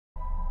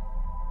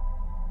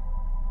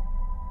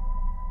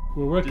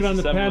We're working on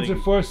the Panzer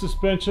IV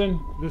suspension.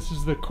 This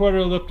is the quarter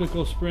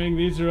elliptical spring.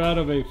 These are out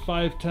of a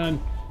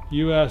 5-ton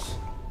US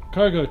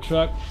cargo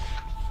truck.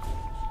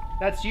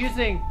 That's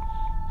using...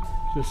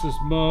 This is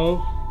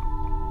Mo.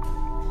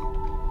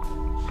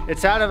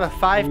 It's out of a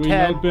 5-ton. We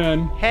know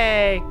Ben.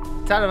 Hey!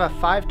 It's out of a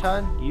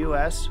 5-ton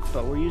US,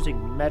 but we're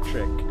using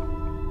metric.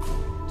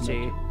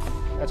 See?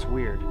 That's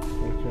weird.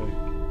 Okay.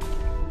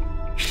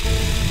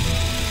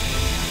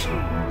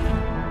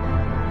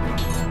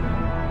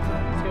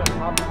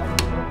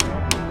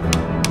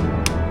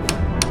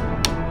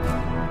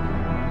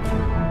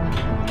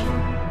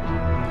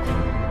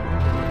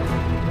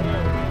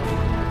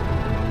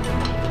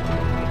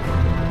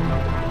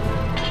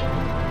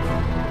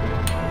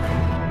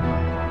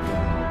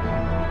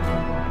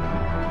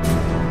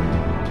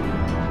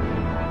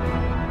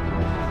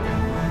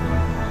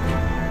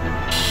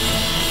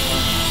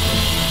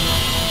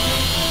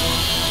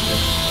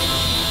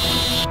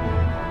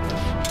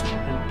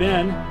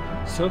 Ben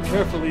so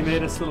carefully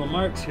made us little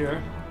marks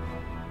here.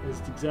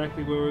 That's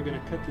exactly where we're going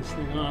to cut this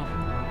thing off.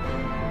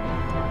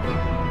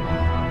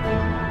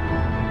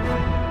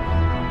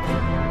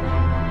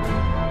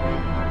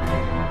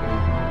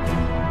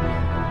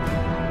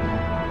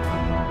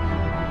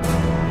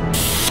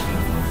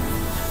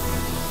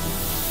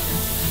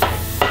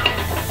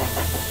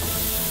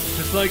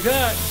 Just like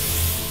that.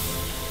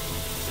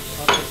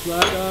 Pop the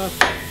flag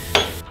off.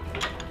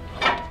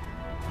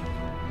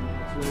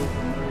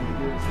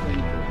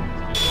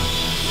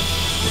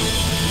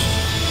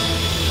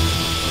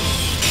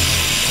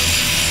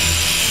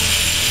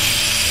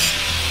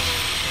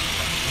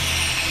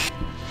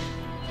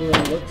 So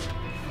it looks,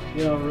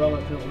 you know,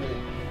 relatively,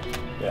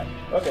 yeah,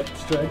 okay,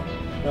 straight.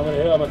 I'm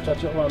gonna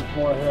touch it once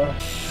more here.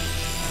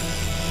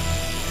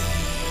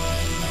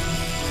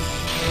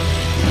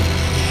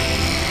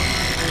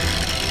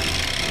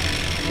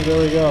 So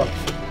there we go.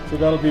 So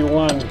that'll be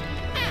one.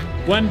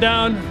 One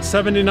down,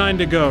 79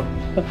 to go.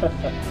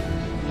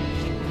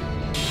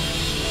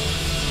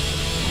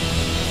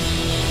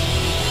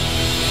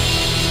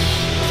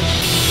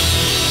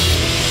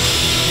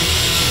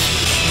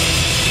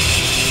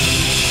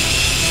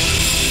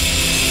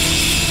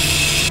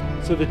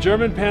 So the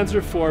German Panzer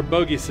IV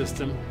bogie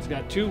system, it's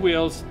got two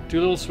wheels, two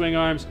little swing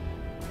arms.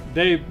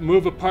 They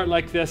move apart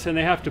like this and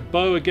they have to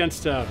bow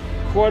against a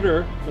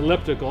quarter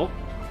elliptical.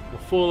 The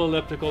full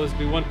elliptical is to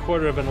be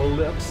 1/4 of an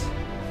ellipse.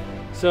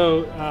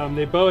 So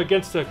they bow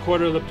against a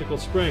quarter elliptical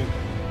spring.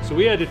 So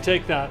we had to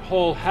take that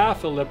whole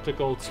half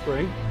elliptical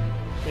spring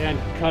and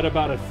cut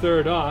about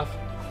 1/3 off.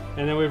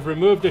 And then we've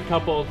removed a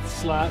couple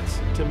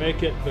slats to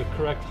make it the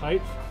correct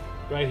height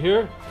right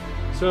here.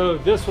 So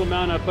this will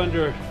mount up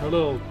under our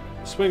little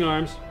swing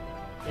arms,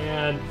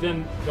 and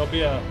then there'll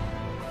be a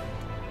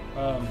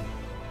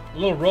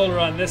little roller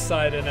on this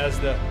side, and as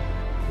the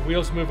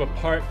wheels move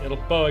apart, it'll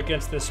bow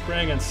against this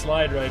spring and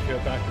slide right here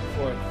back and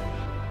forth.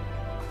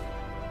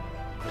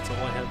 That's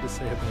all I have to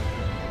say about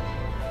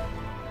that.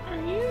 Are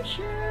you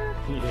sure?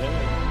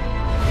 Yeah.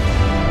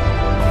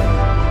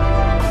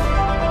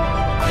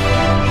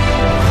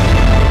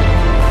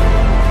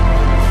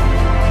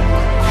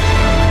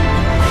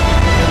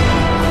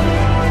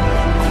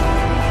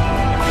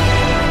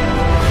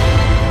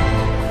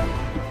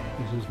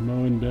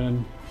 Mo and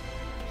Ben.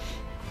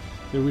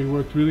 We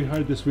worked really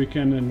hard this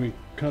weekend and we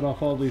cut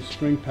off all these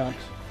spring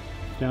packs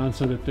down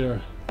so that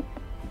they're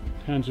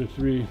Panzer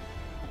III,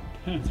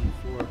 Panzer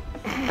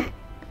IV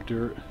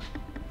dirt.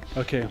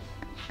 Okay.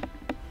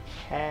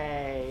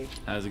 Hey.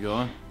 How's it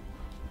going?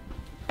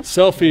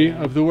 Selfie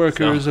of the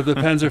workers, of the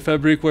Panzer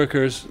Fabrik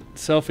workers.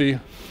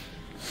 Selfie.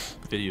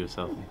 Video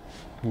selfie.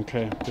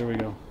 Okay, there we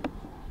go.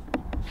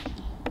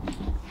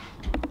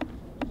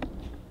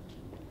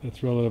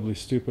 That's relatively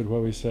stupid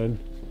what we said.